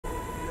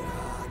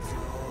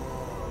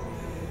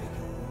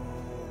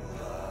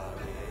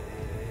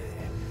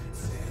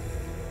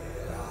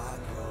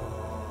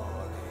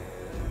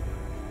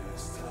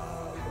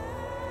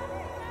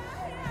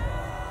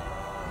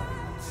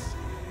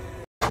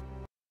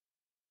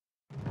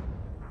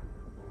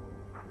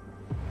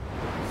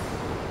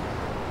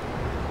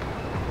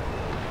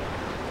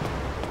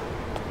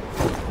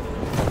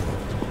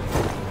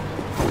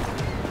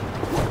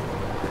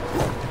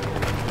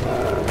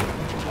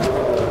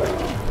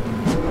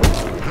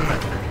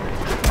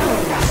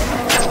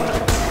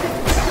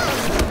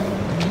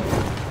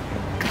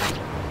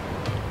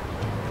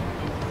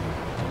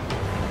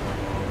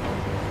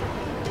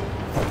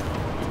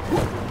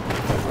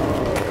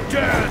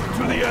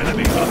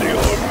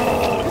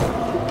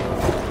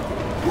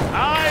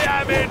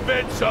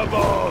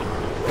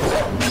Untouchable!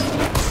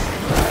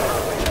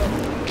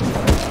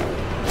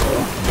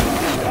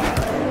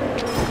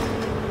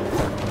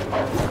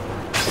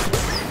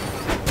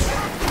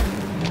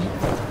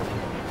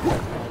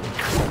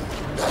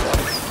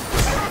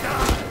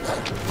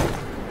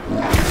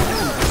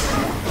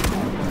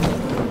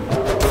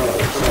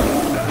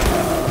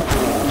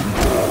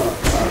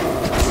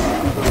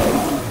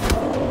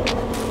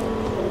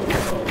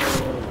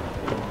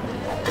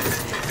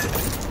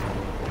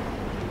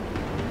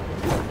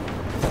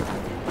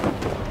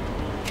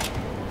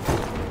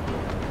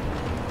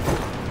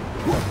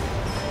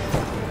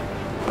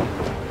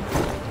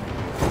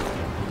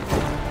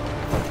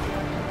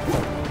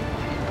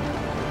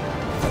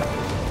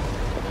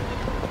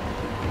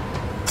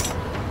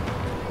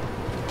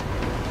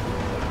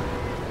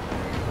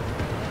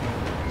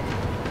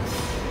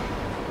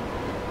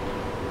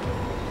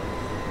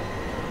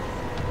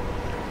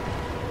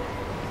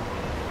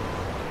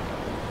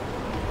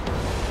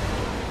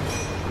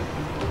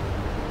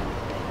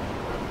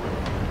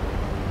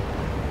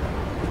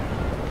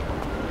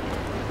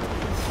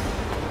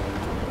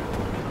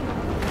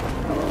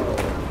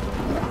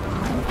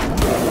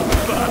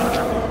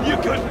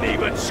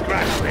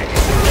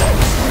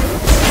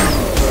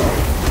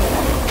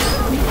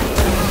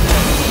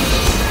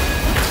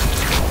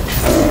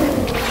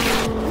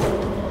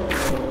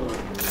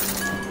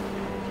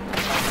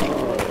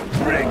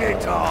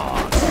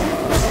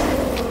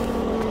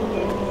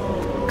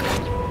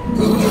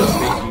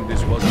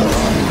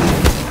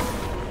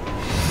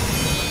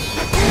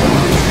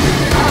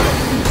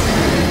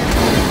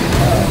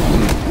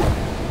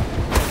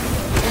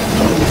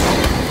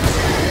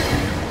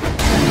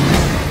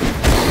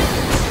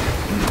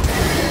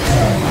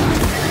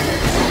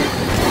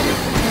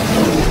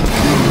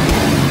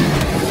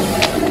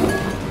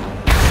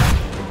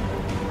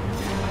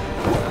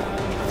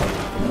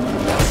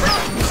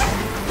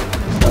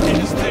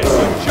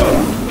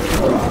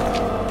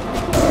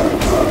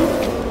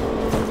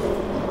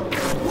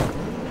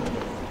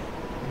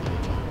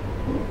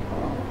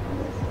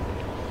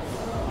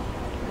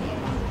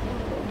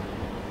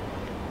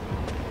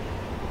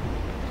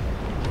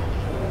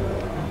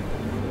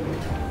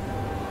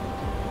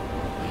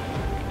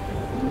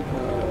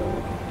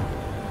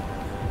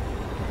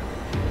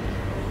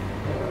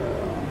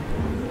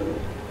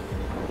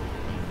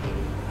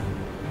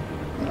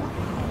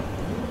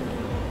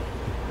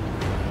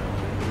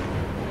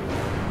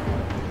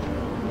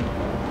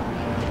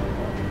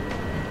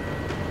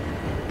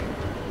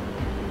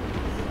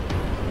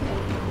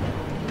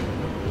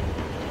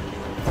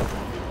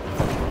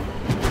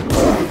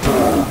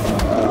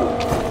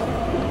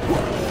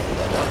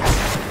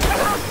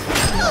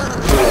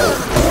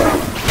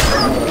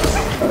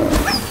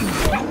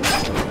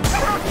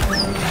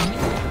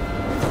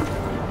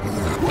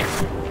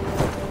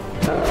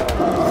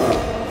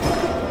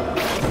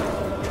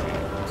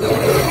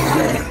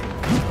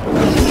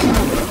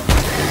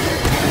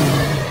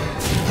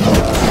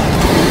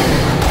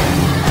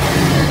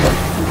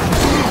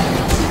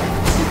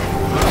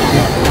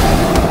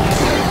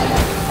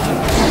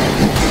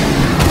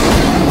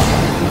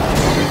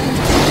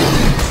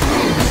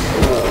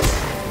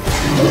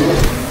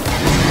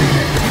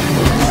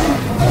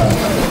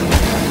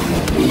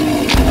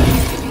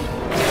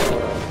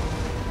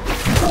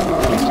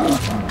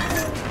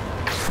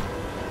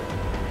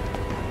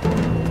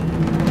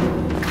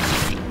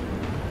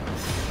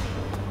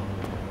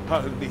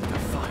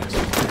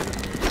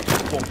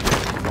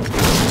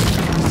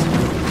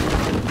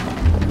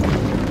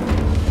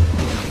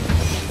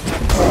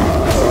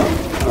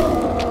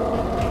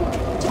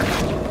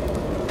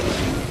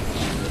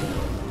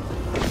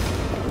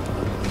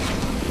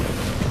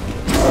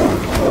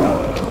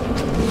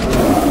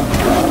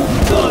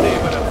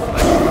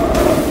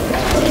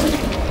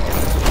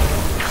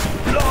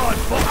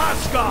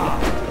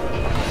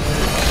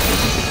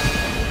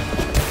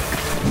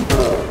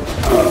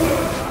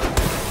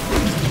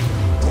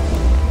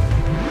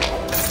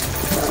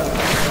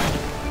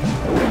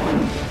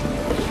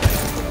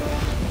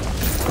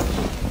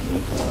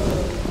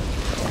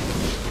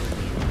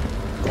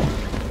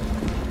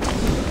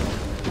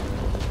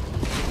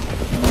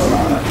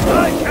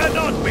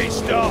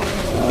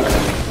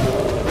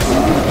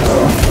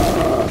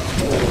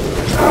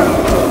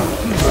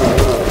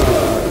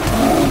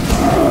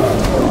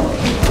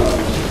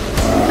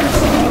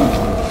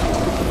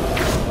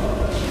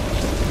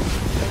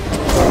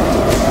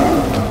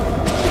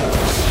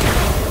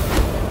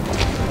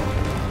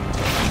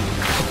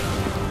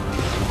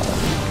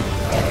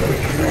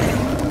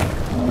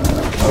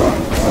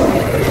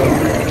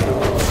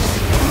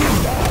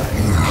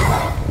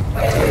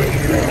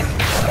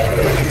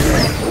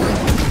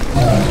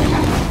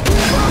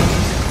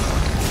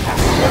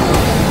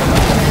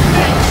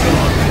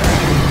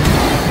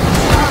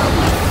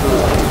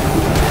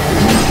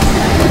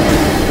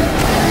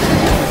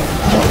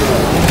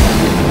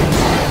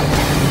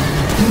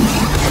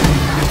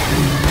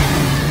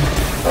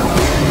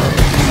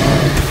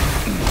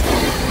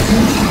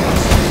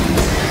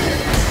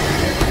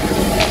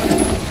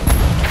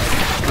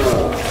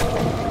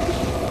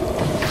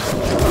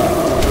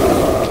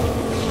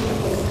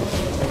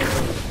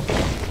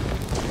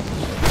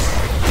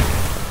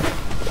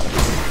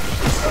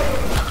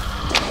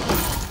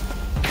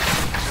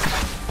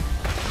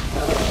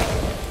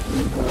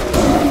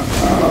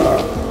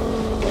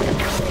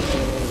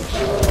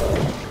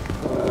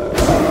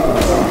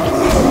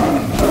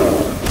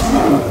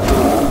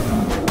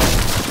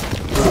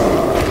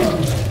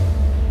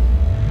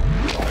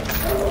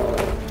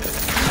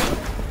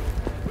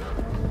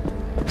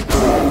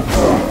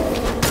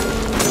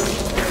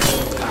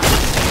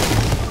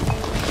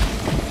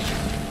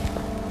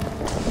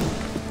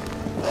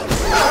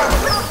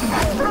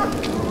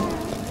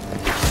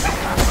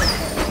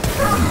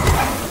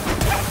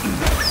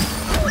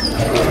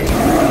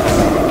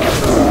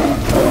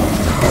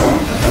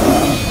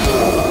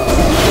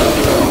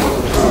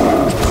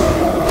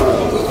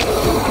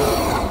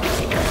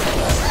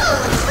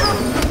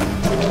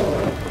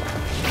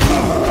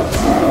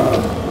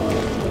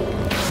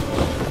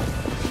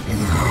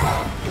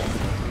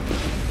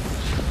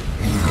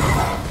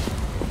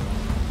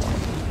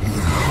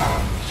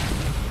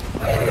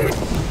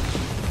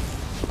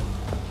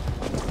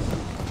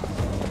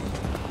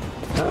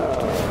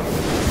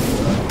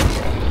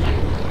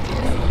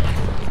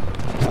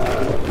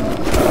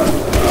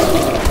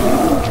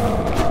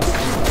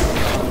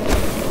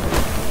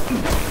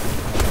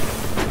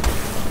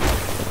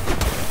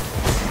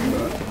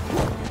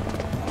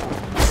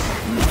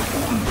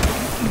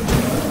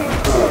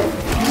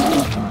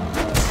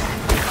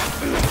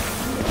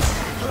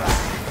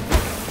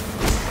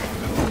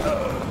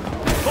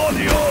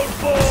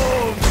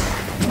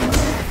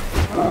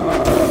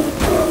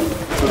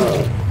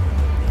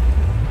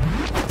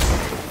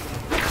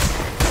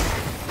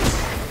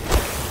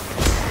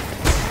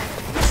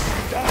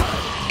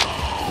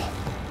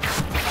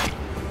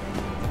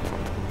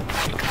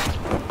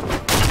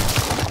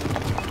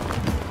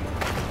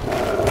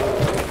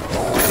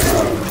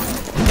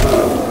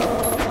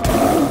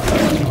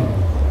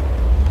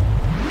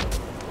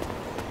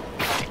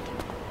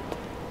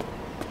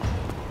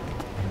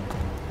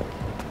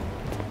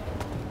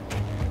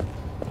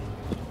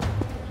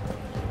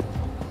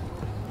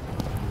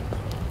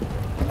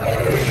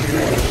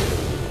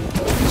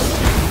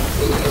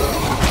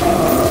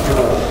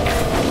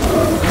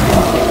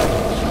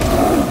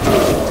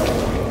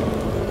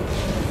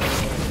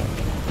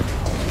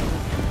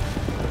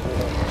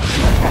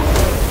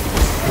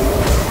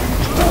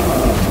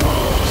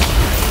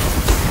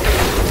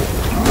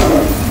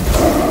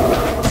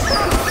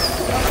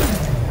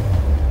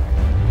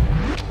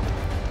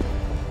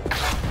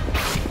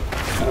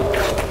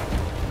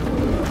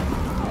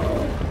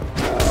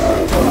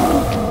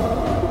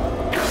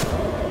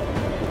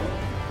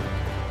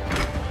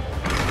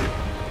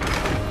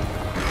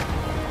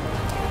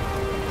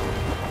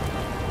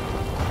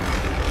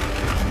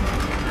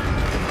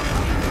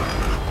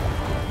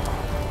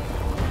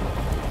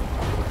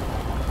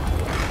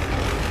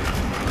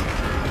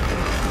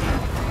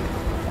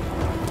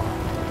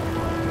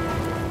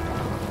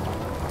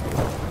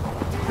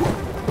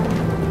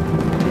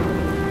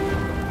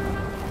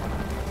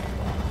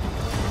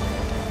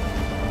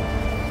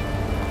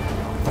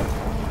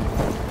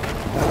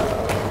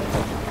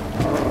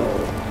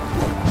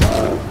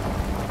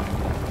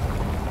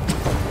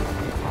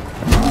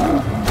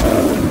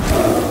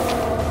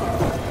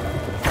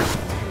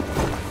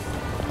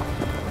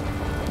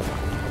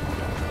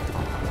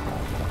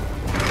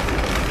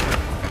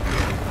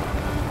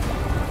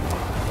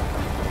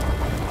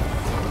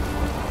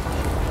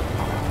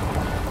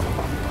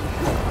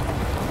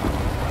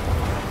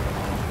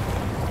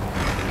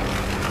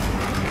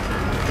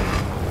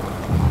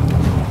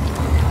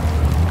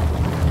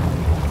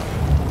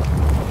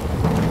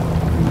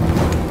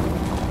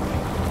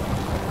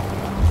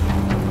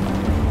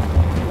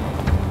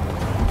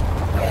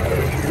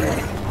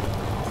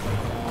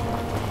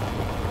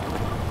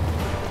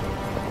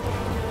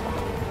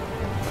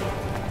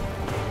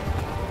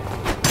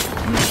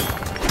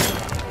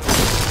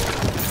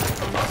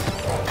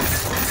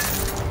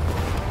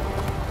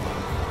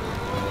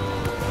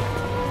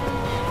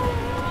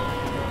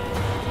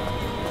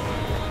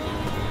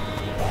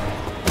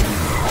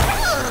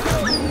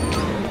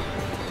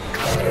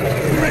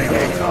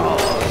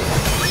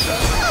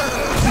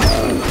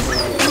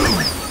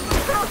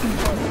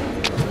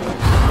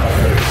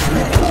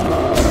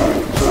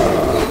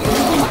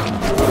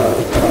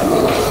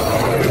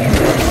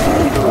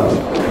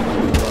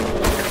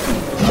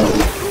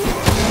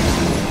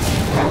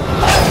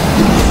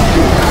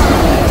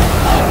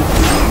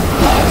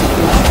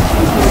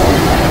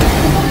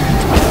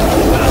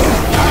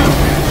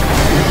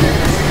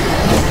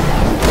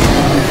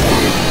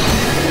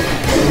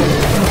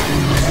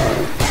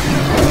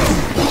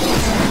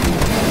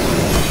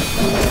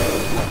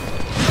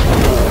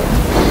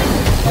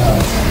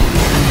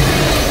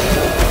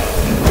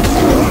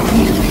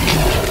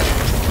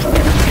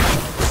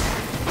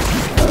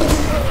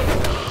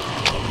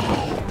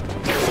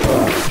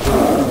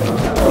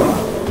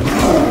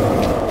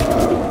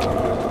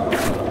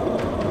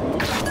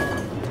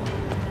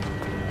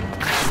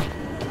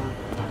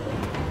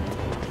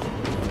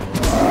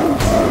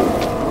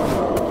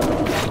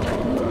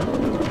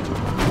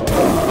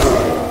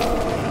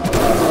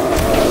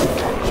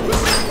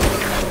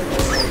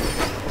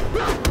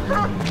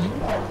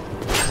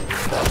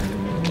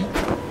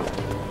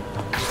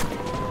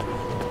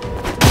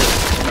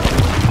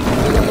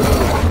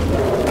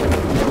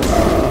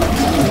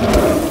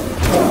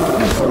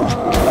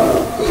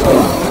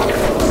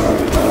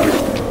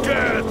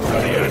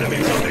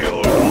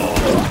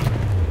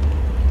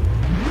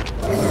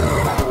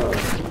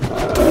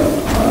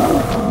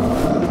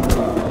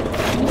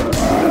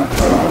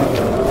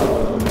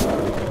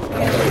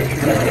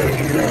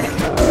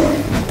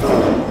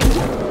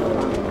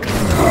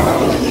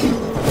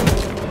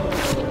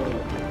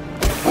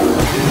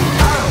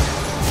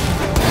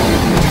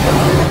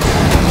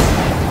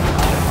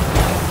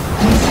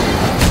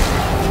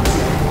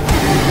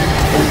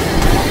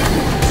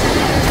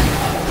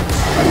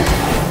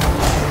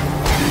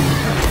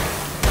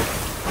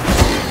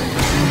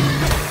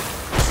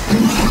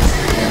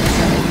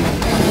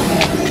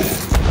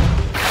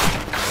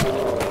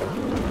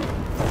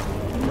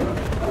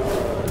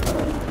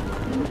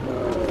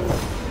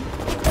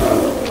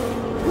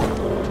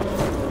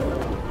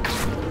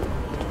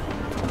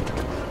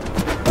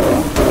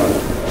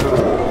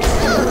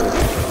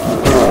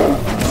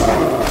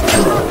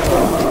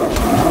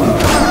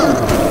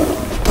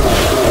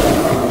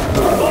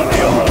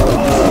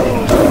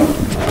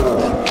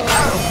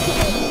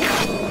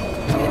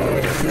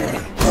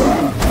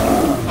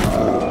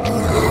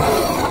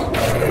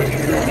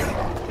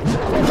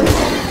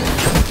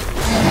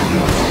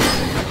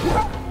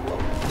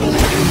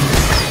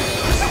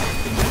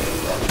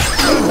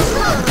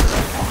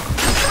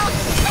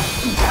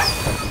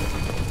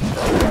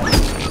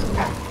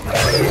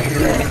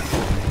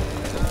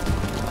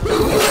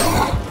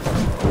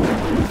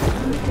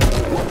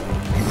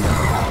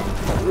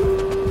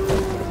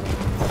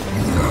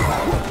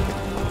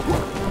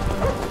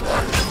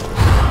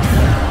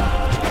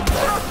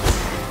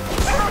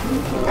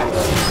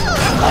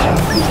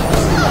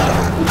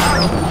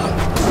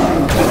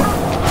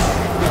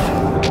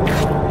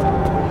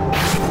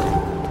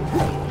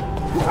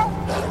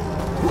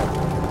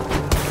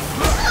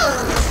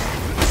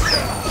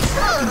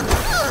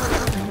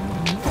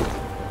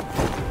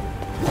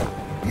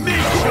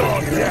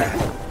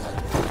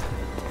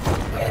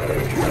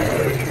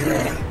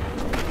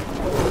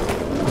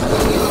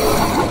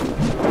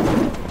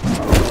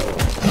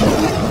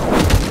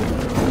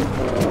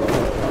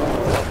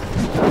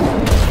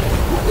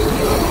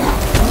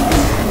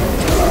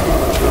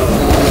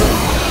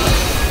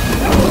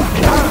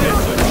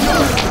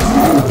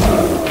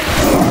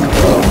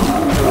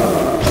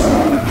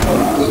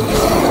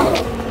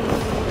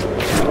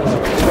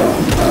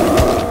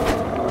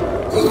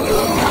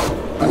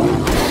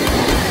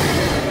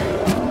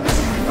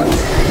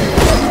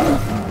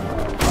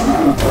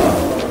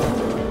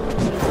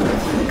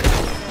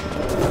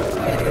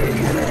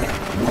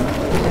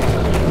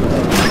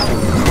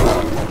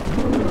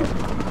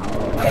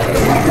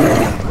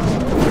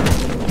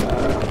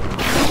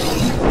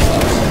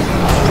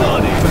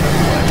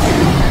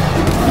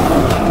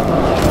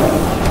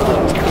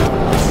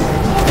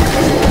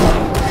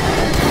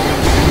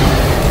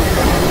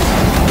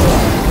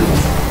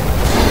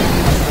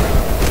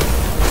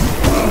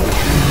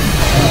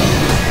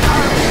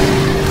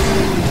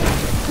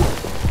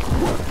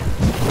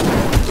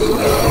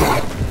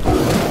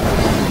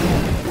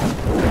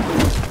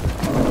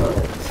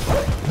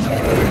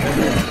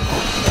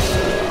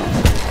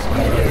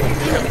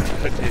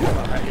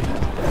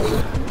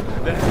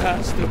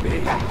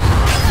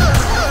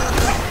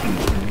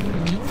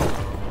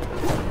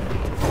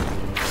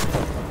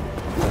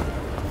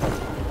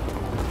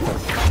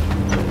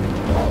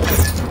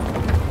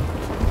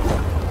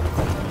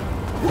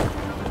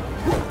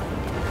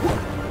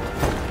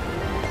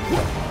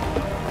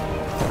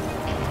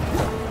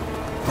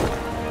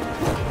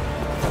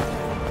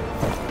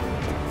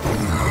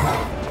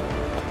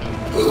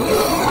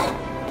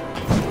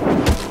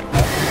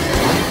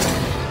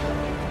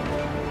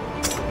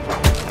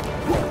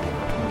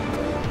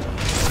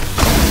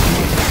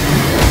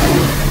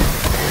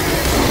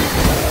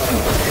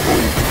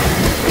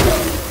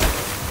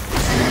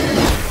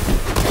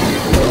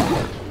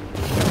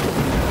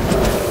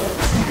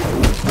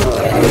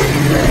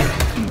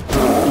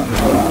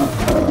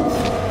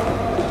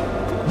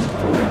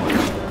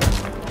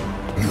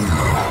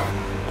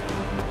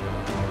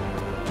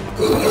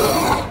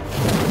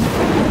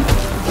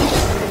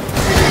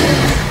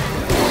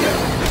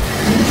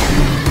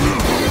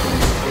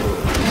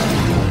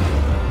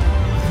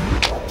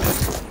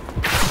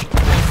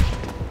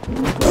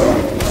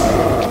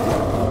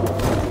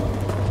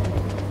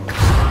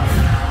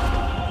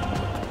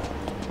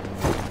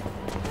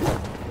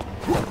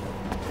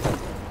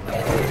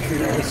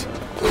 Vikings.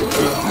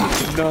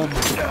 None.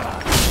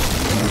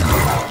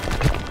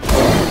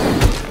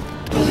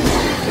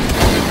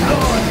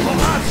 Lord for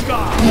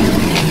Asgard!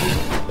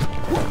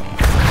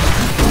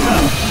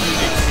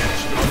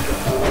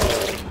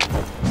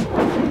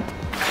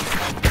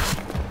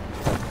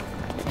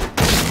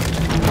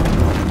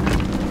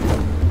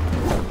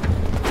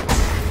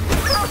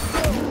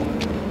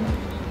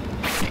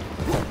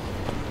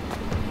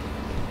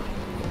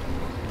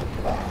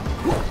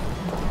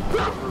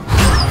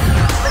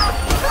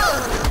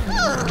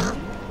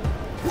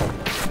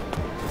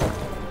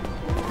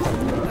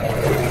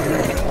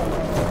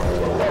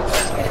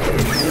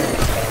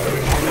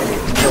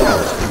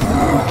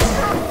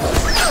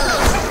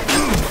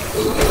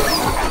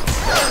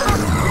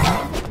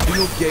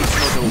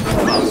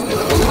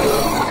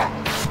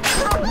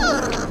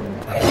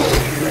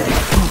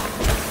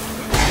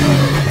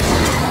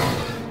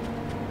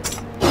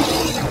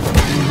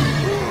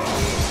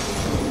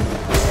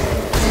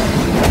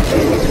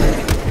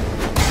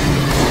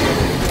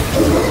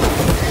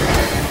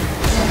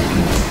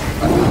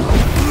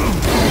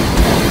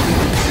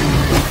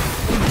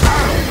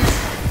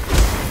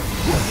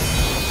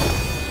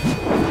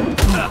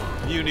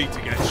 You need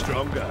to get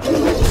stronger.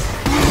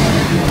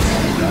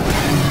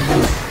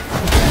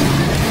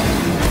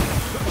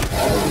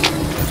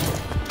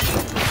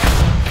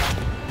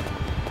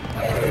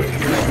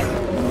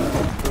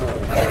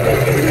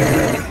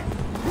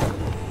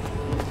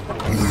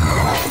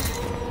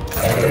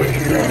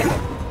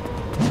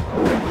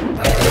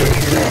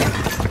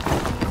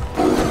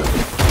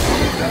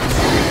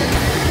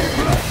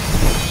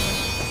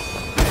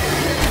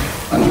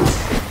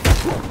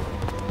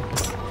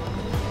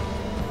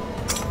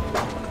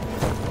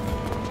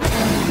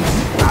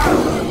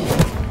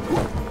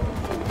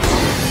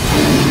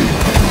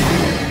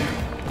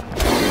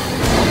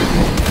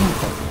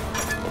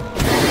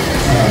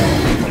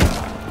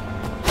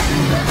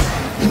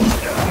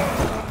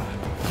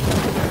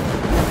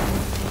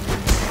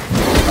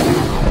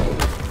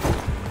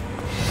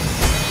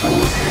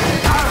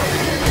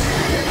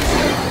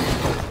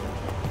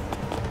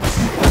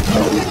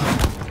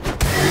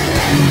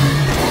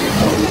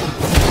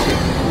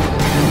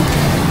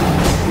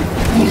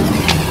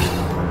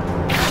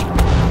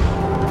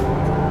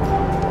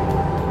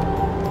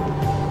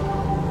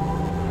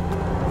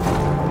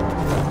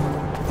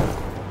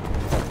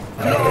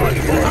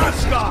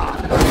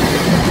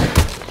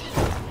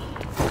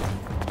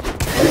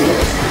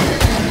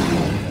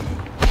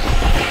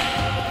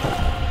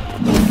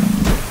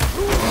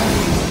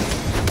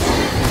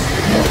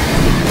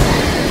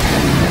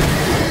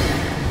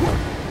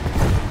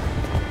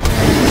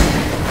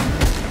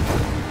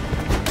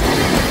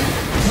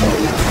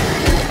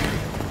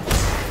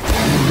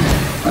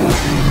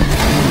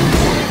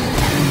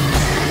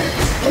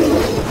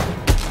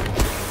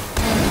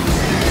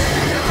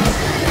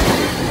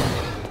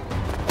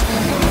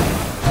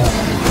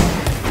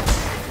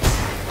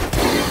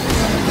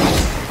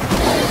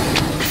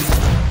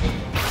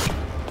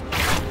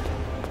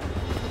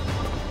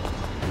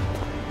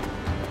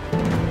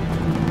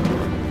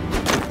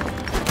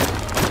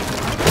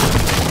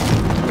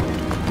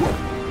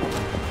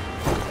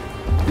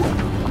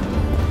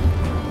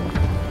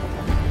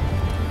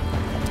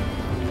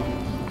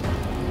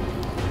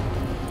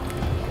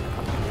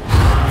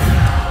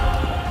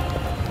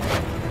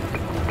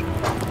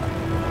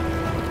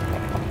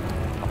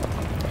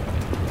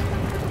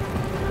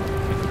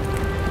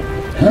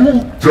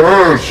 Who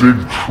dares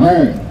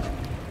intrude?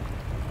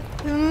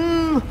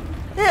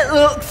 It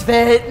looks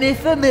faintly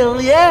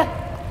familiar.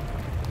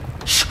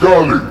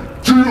 Skalli,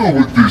 deal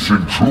with this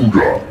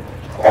intruder.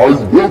 I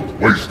won't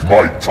waste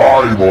my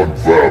time on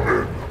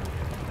vermin.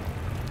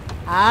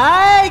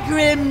 Aye,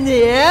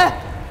 Grimnir,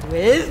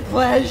 with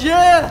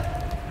pleasure.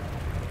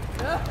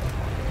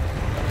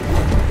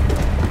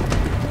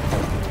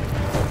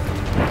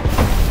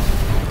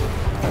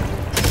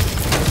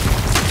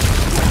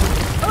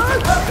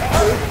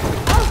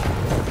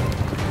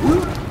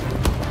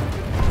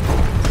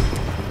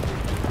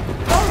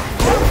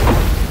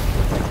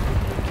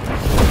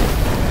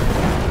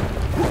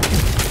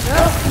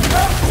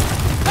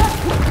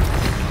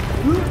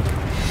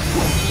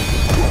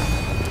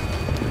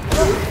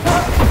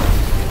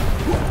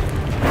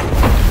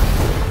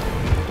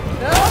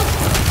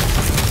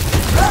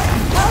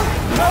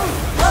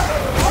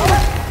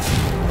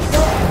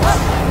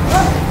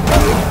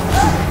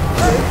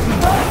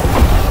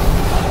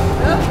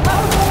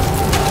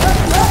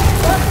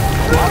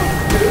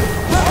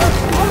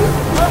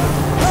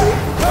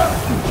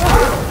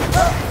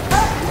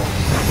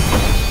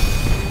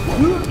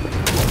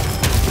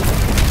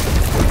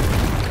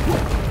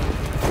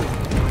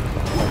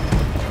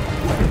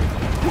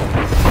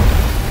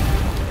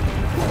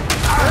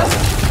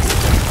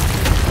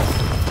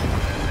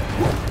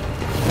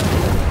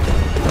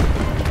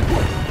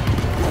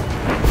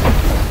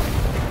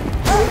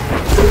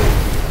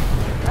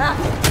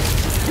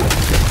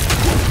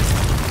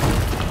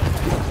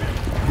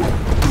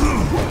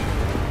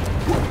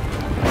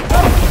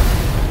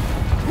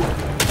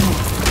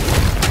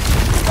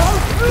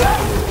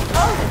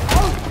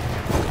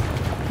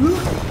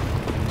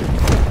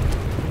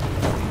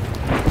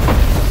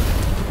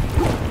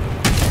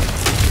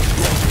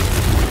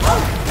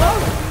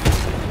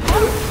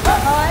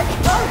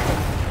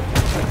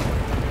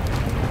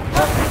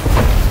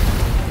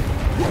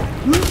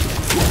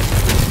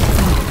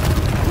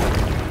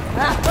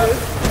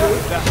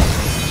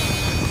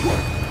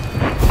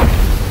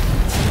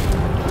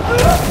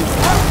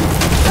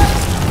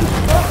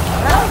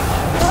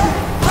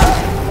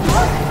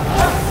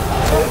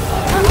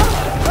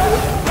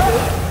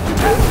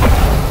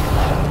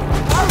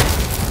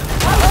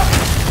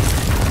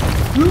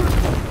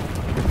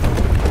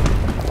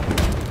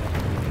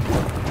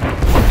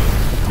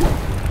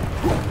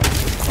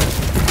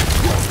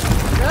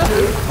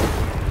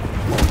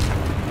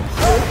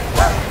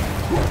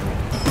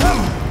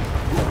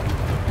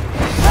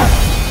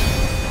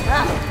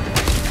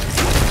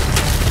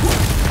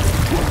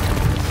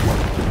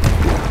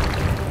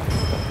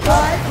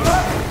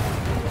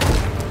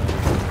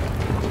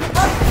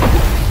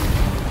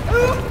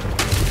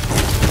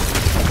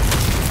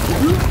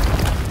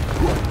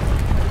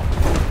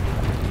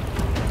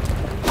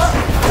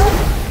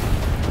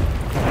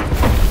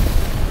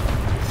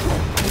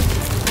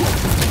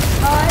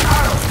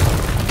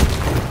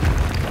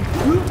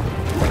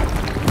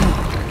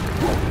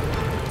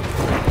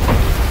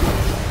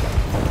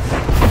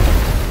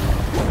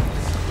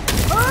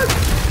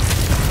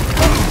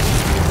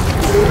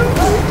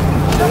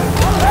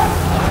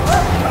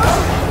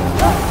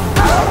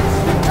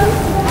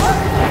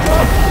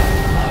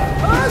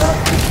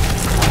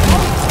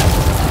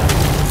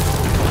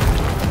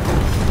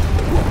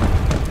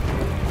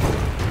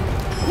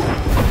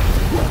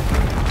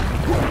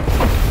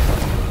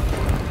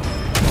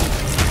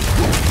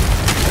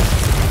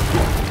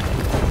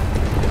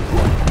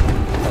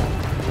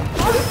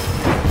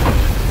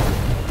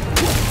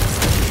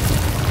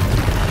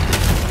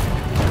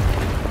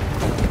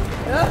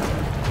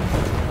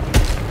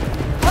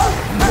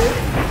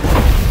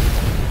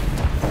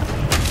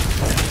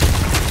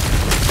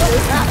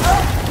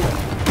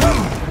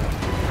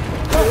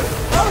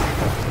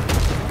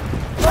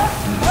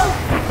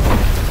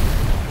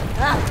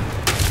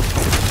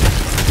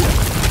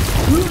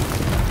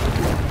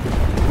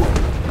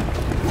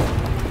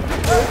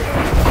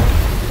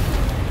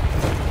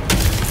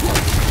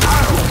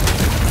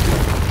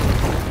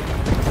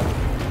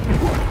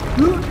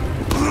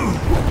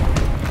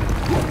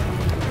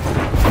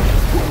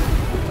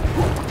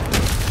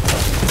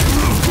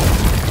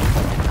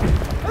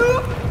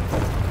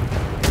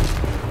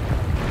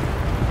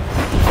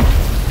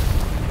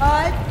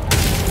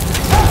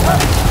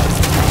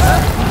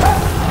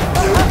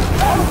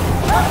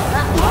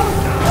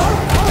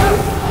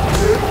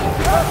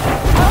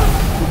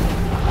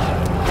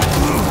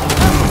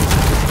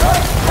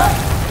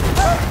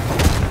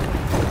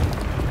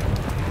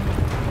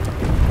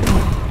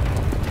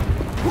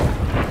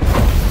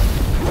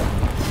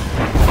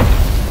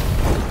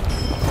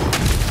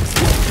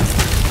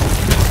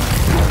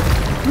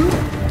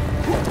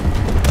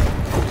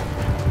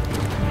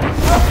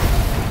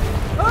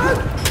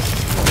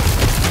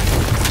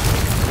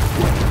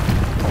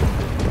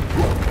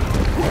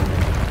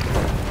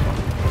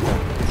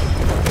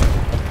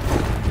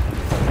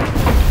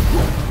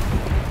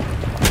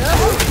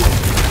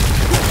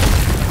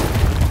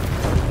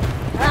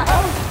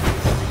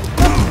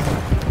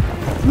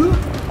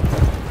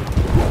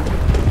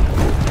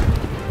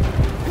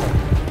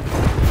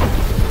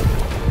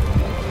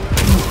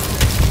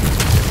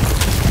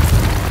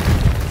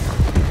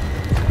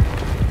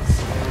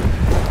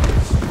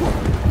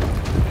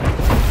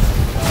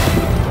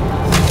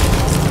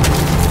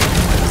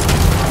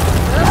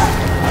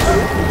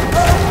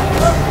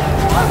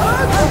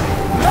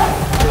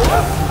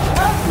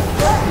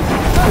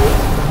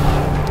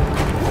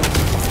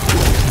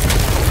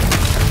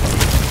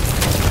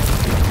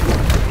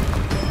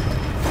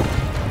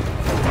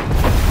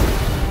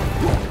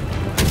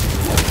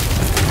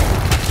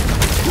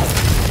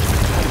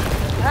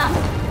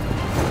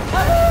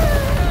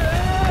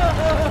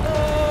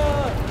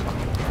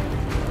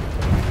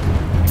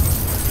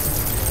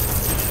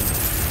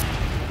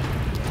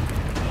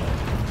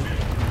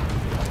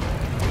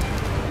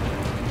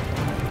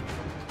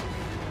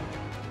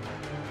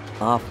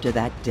 After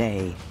that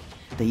day,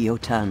 the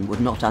Jotun would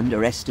not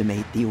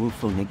underestimate the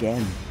Ulfung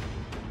again.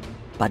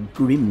 But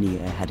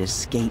Grimnir had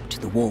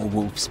escaped the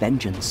Warwolf's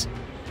vengeance,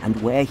 and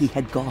where he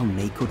had gone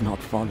they could not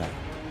follow.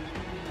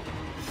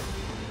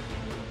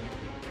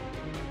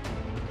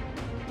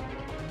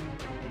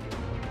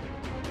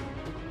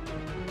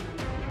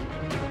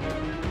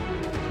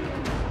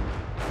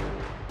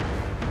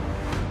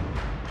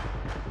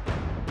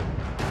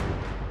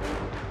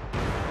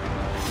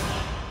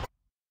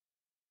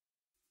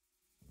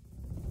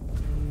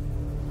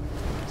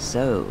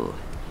 So,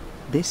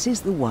 this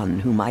is the one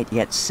who might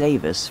yet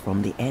save us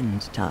from the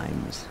end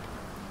times.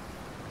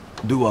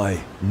 Do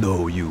I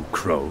know you,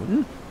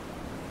 crone?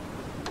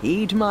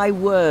 Heed my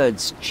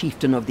words,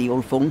 chieftain of the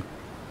Ulfung,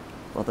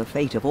 for the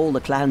fate of all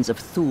the clans of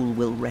Thule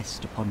will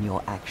rest upon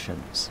your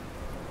actions.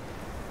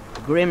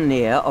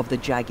 Grimnir of the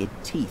Jagged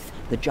Teeth,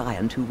 the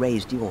giant who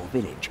raised your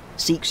village,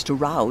 seeks to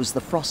rouse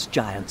the Frost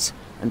Giants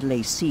and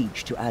lay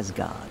siege to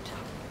Asgard.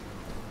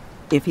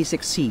 If he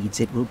succeeds,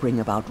 it will bring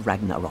about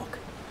Ragnarok,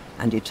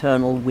 and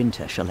eternal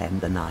winter shall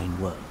end the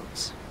 9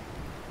 worlds.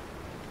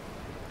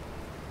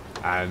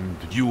 And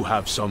you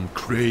have some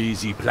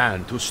crazy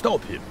plan to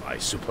stop him, I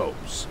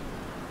suppose.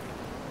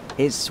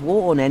 His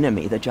sworn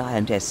enemy, the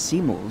giantess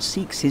Simul,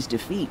 seeks his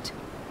defeat.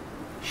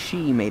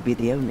 She may be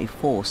the only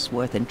force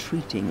worth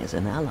entreating as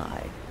an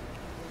ally.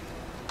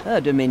 Her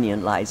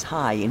dominion lies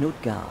high in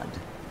Midgard,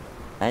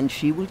 and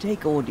she will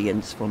take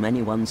audience from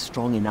anyone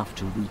strong enough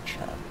to reach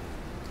her.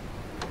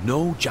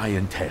 No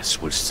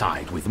giantess will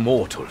side with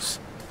mortals.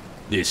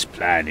 This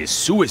plan is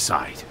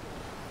suicide.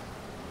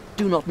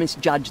 Do not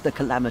misjudge the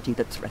calamity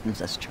that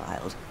threatens us,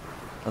 child.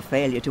 A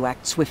failure to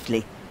act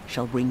swiftly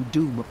shall bring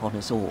doom upon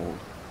us all.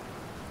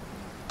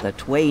 The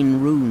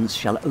Twain runes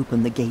shall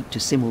open the gate to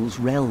Simul's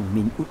realm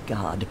in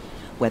Midgard,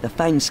 where the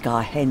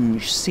Fangskar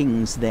henge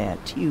sings their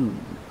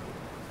tune.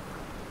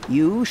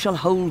 You shall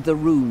hold the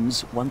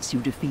runes once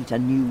you defeat a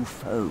new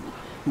foe,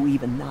 who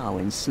even now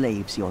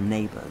enslaves your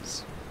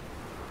neighbors.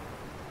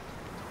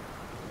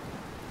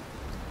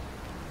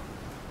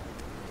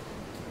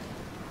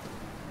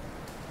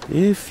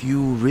 If you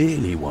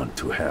really want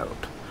to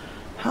help,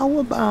 how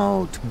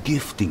about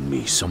gifting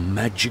me some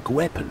magic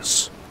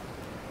weapons?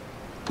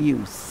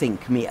 You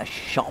think me a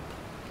shop?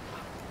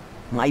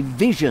 My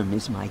vision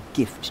is my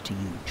gift to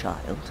you,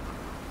 child.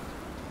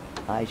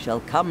 I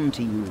shall come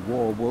to you,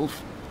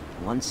 Warwolf,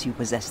 once you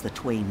possess the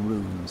Twain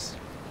runes.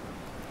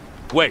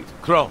 Wait,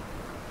 Crone.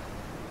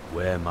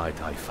 Where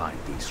might I find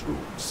these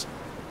runes?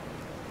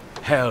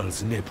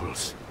 Hell's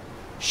nipples.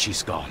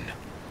 She's gone.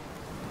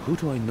 Who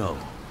do I know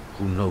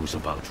who knows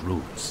about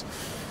runes?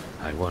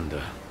 I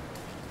wonder.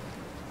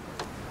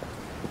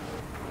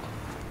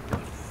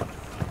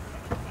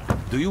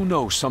 Do you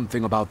know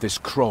something about this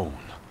crone?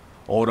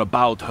 Or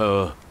about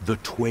the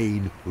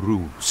Twain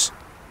runes?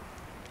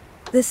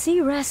 The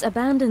seeress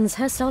abandons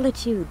her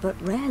solitude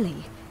but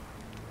rarely.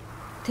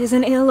 'Tis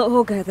an ill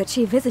augur that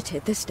she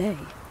visited this day.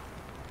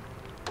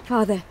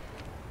 Father,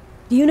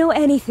 do you know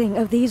anything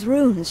of these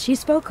runes she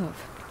spoke of?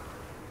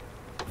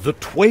 The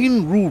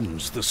Twain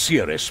runes the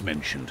seeress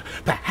mentioned.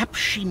 Perhaps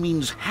she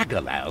means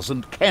Hagalaz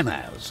and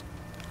Kenaz.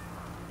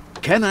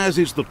 Kenaz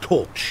is the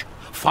torch,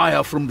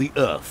 fire from the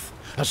earth,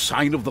 a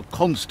sign of the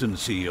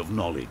constancy of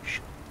knowledge.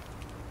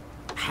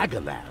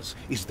 Hagalaz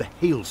is the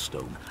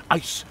hailstone,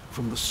 ice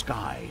from the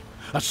sky,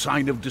 a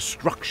sign of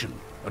destruction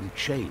and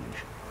change.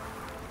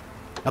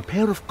 A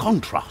pair of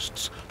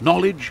contrasts,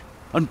 knowledge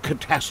and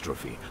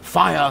catastrophe,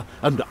 fire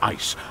and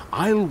ice.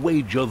 I'll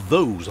wager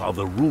those are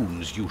the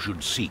runes you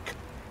should seek.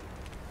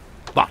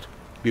 But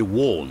be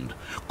warned,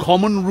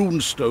 common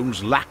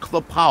runestones lack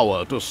the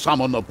power to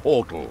summon a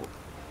portal.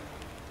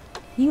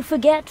 You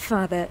forget,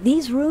 Father,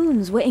 these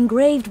runes were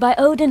engraved by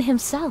Odin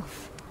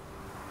himself.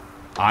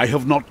 I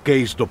have not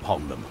gazed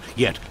upon them,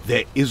 yet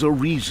there is a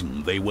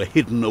reason they were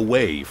hidden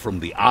away from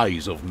the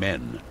eyes of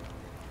men.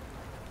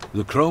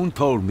 The crone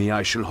told me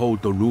I shall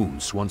hold the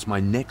runes once my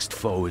next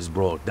foe is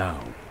brought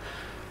down.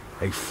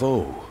 A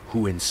foe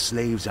who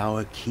enslaves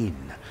our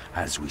kin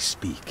as we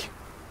speak.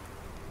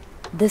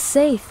 The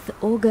Saith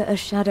augur a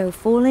shadow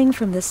falling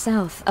from the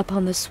south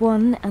upon the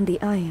Swan and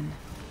the Iron.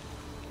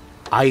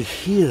 I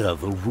hear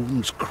the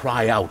runes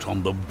cry out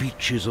on the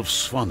beaches of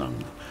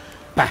Svanung.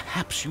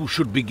 Perhaps you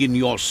should begin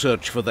your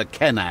search for the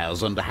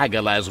Kenaz and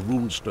Hagalaz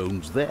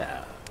runestones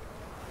there.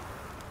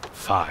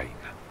 Fine.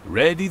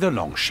 Ready the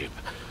longship.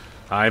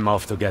 I'm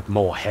off to get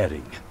more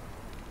herring.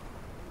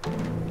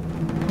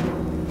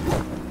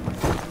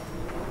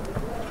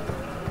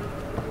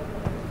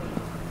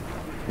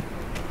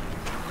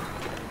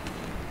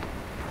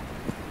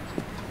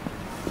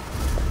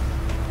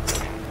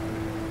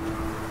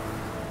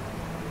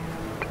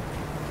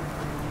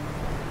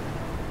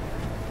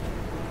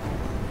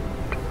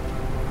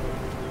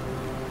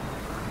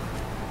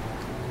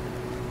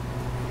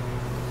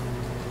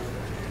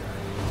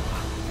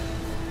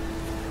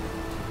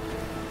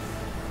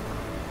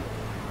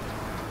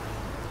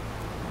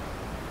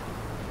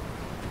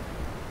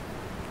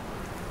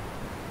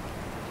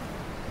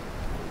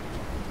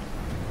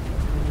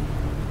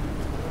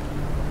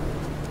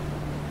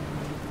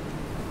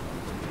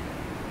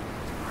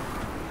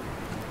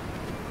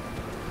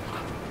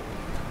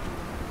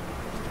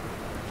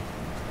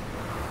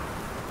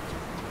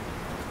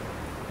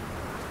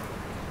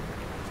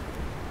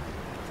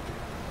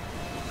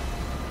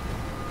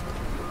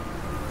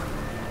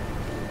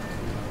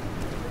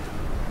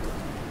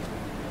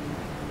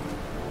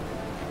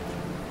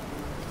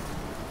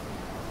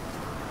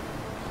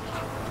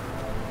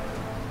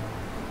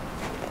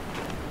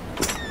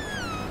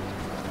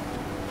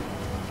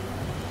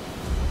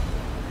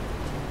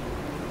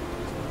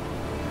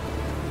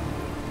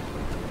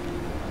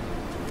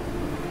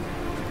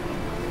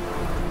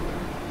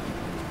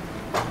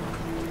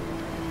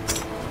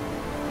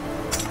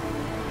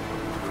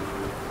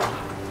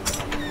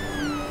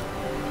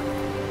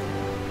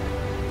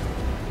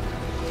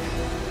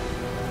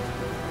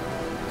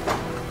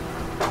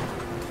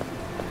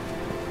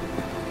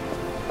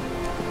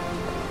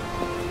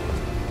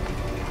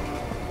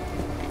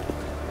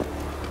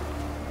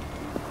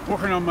 What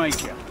can I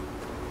make you?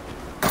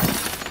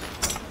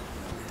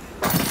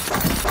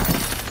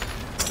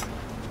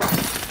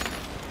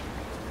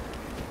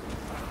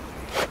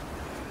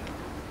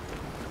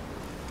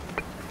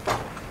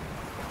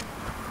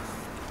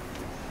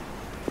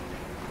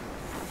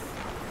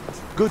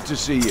 Good to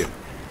see you.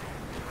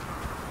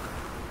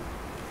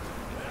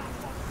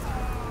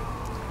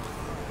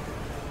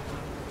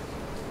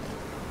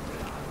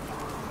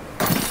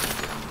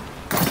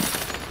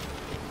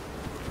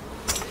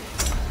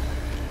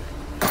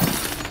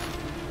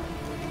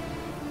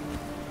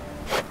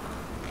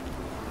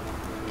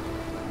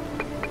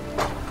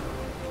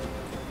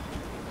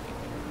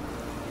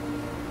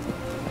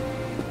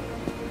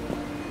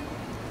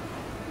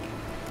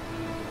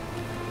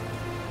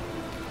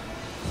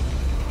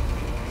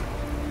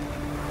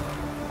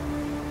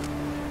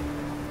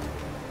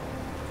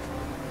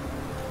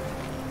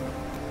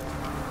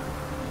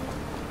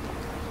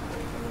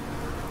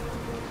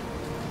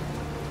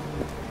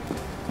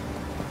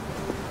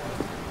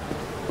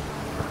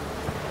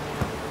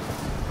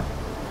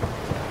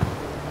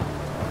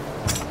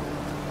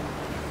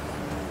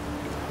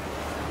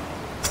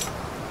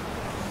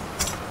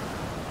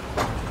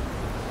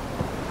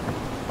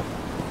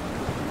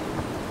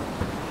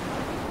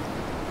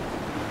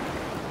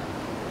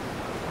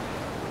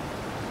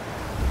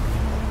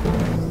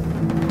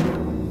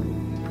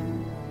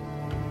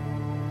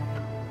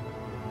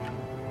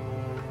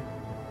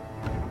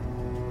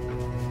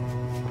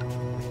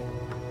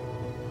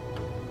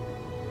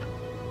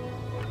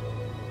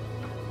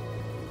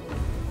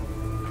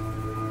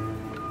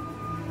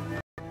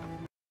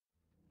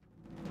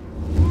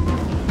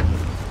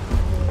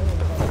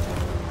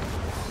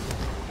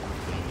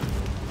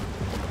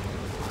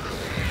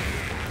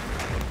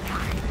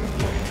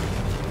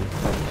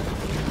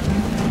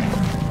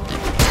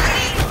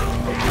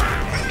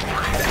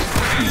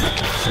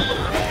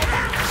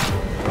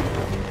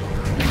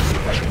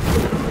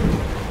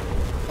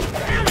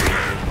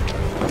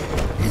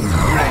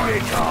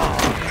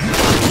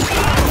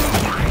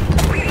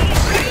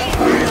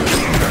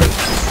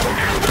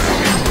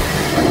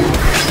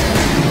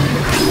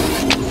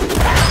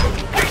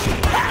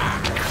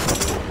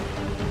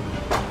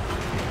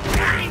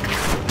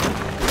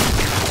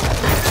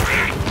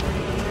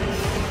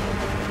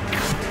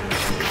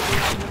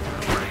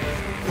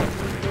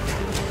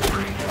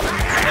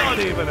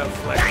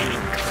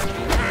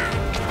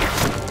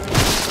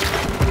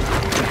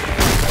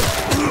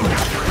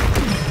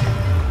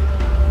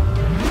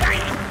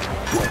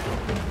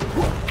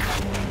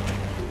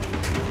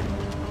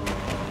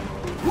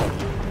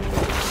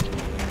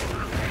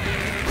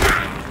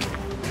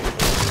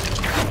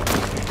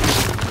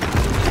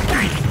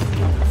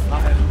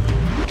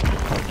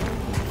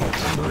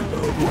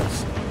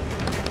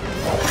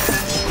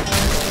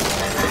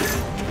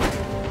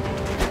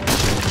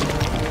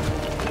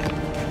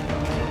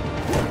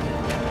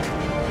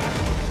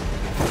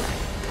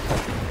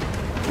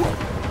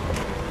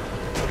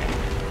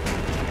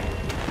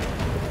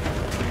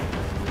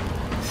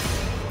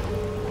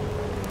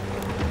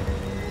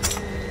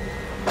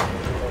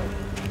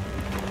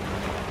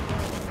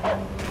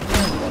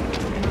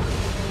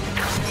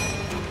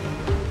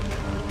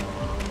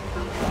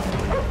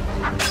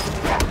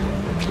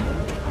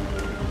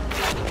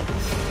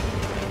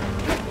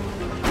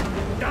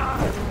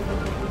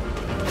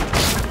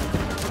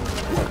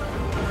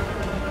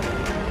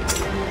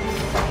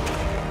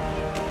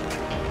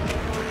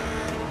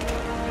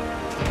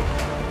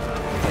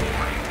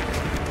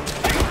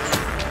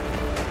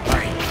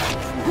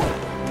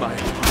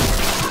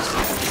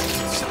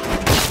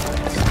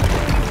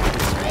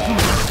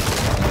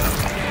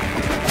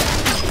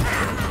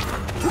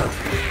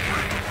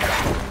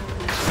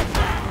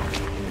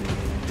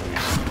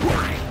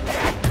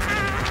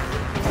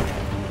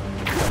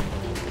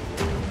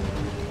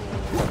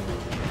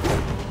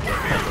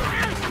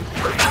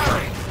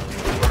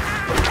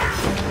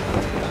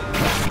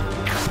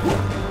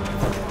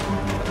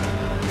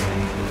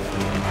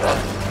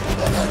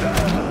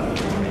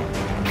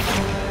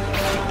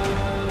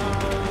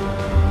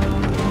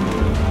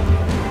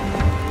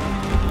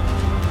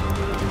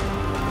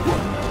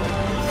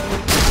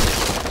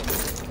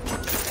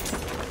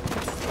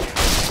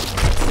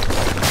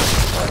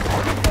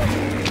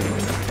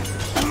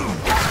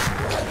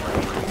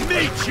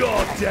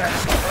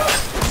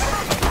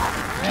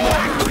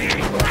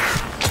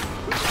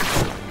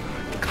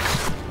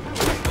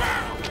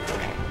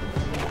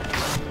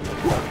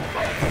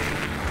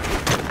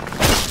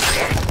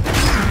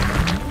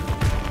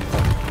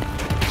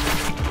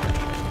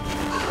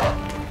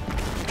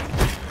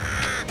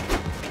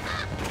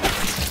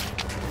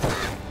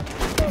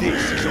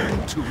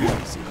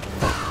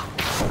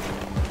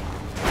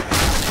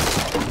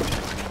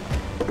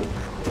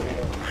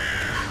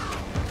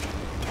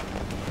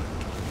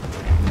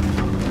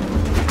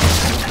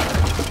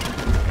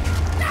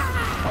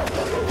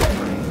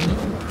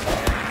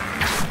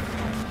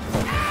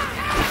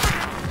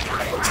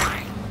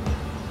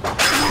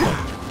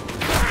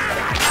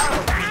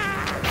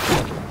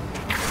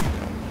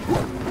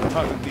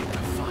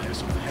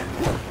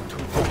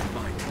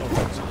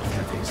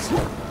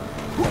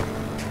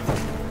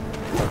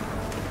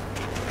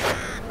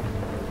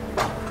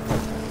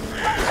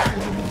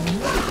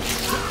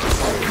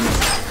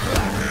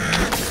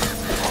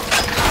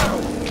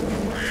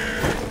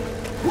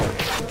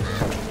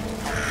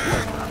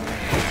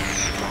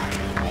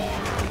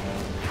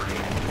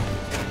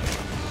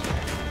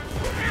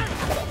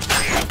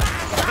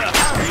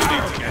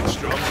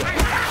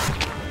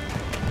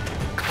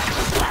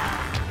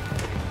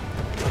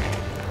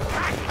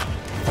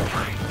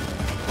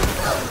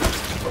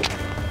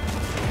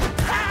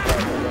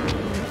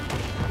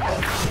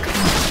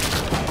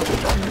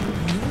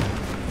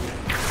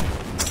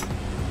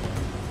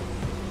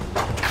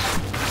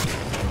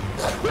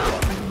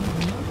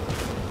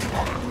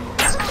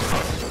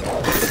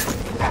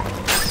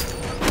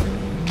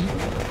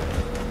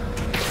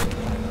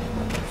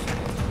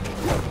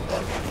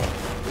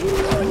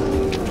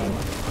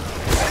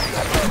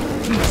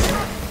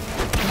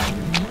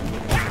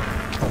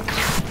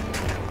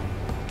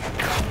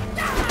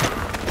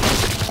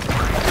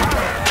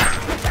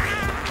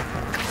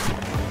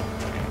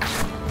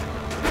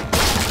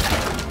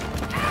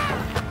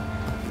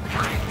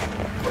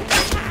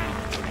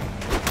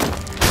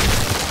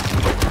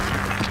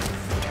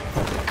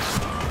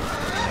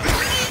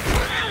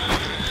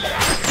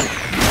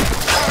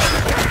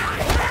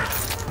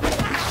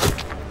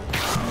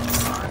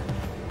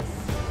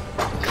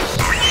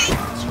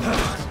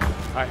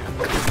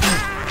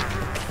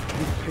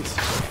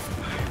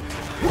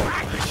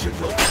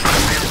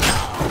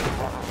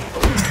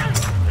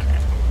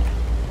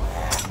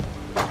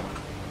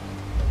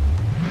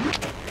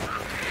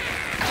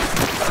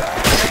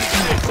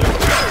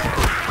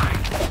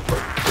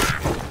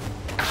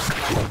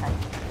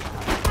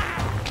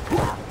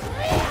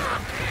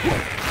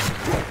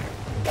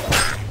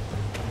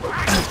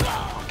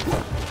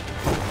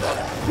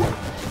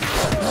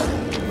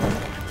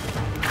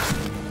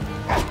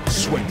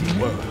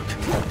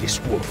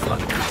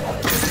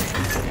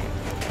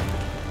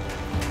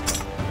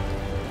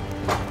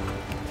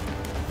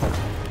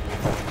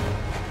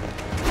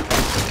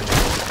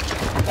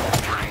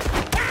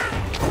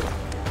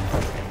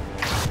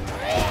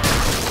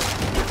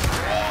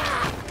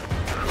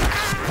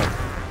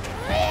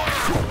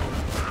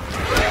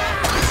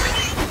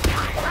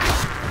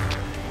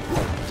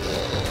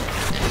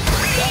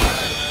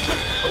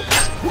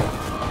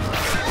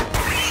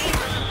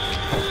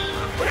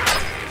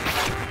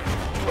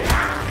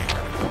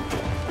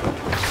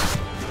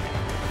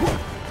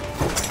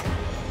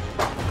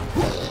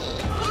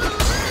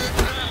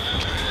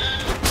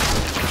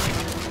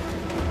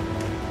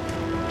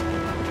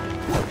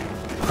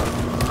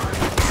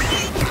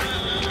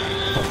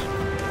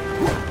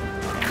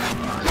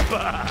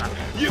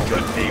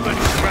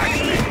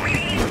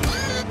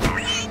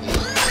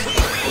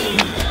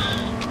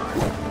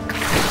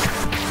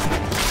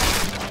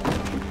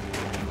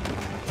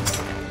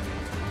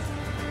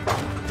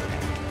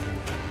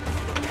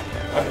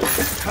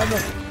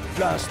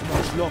 Last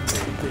much longer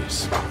than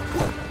this.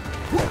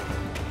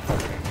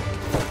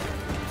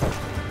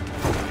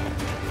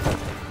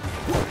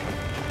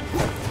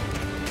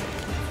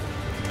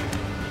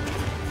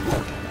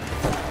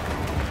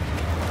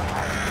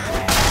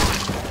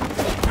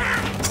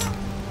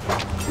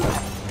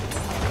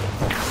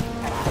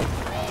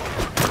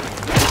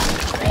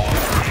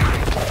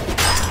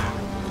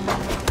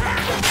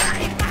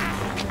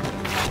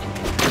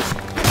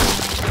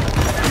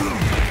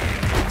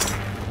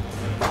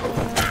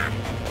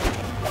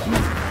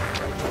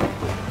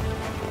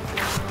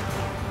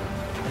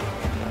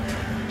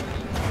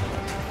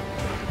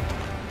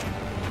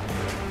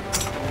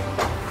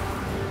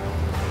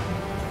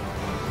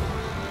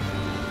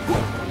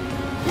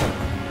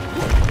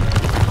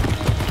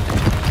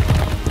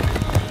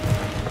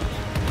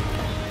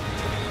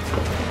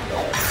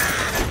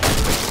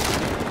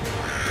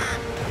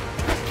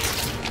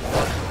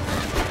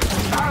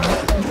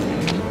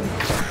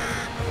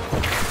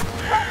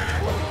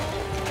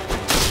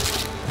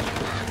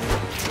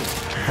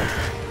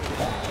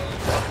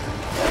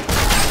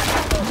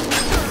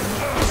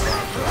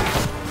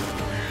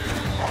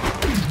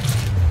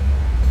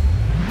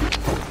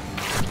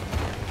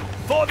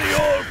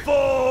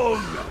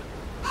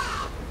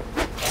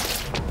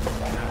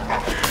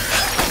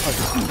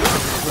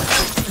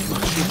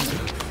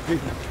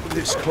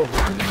 This cold.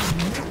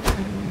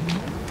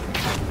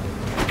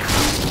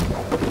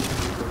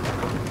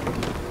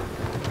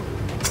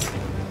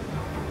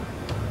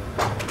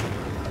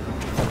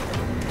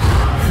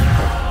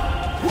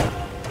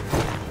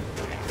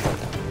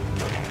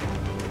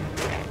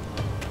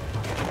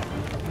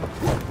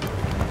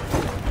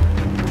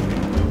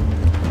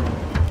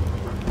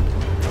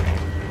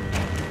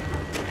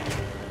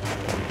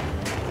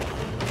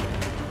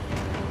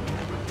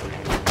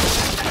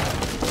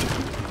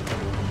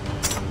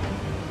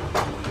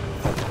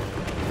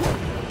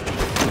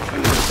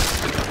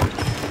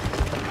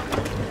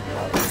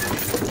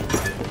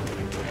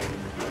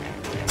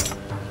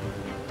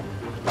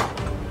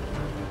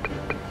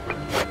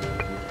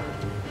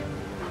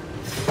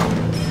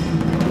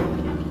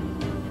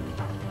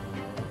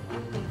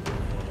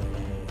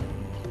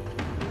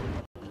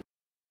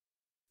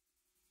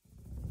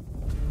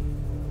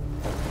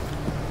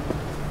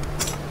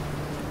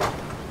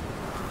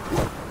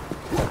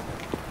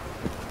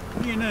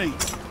 What do you need?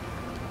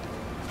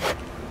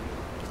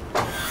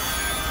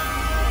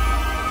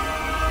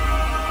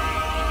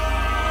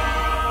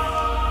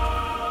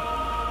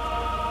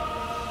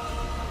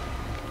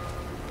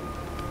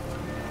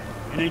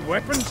 You need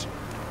weapons?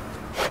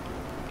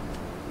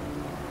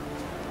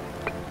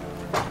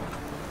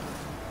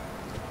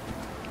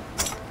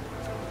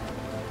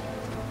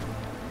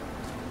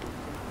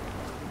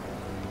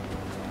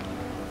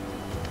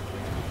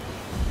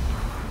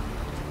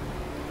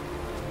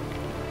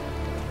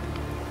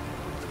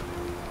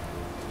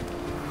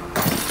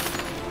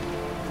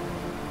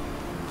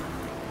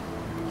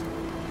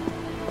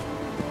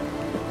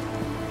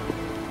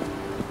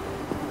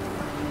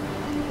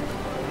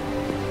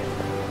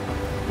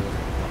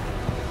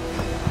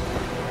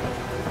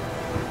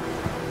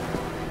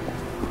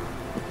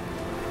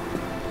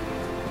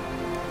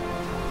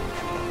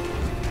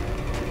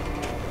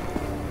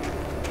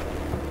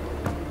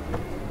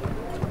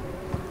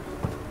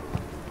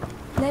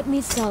 Let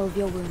me salve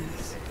your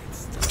wounds.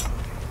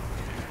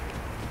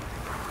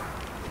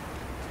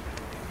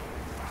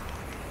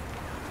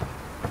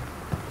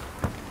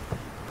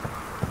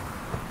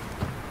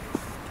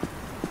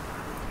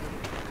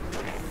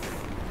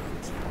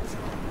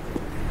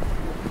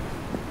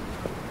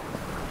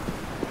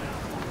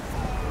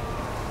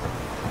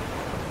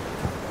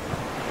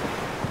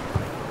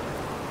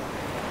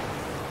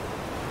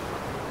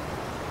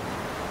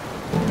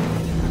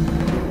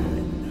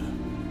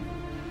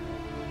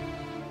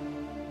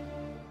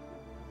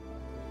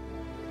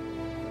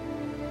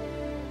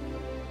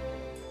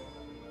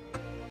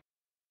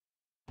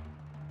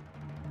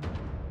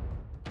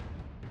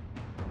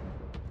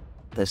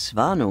 The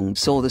Svanung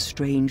saw the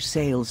strange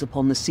sails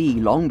upon the sea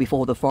long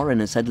before the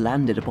foreigners had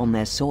landed upon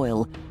their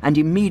soil, and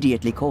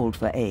immediately called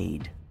for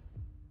aid.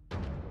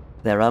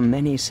 There are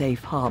many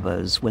safe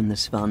harbors when the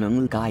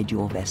Svanung guide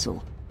your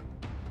vessel,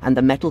 and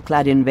the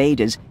metal-clad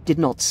invaders did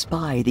not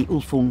spy the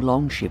Ulfung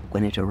longship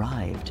when it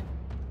arrived.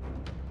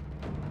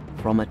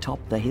 From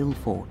atop the hill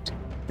fort,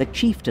 the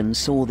chieftain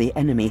saw the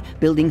enemy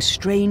building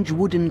strange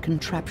wooden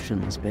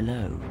contraptions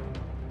below.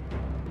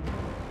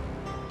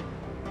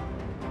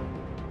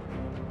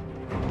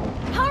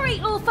 Hurry,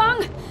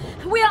 Ulfung!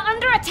 We are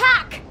under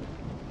attack!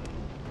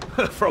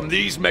 From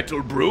these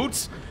metal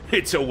brutes?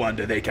 It's a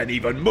wonder they can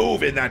even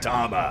move in that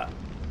armor!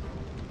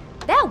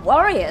 Their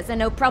warriors are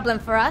no problem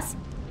for us.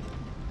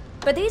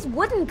 But these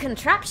wooden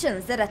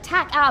contraptions that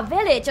attack our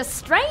village are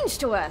strange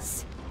to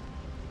us.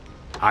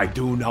 I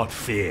do not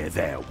fear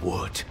their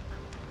wood,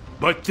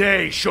 but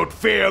they should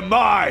fear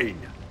mine!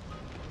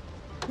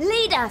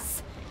 Lead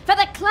us, for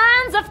the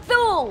clans of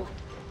Thule!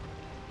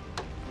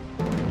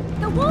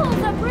 The walls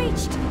are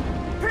breached!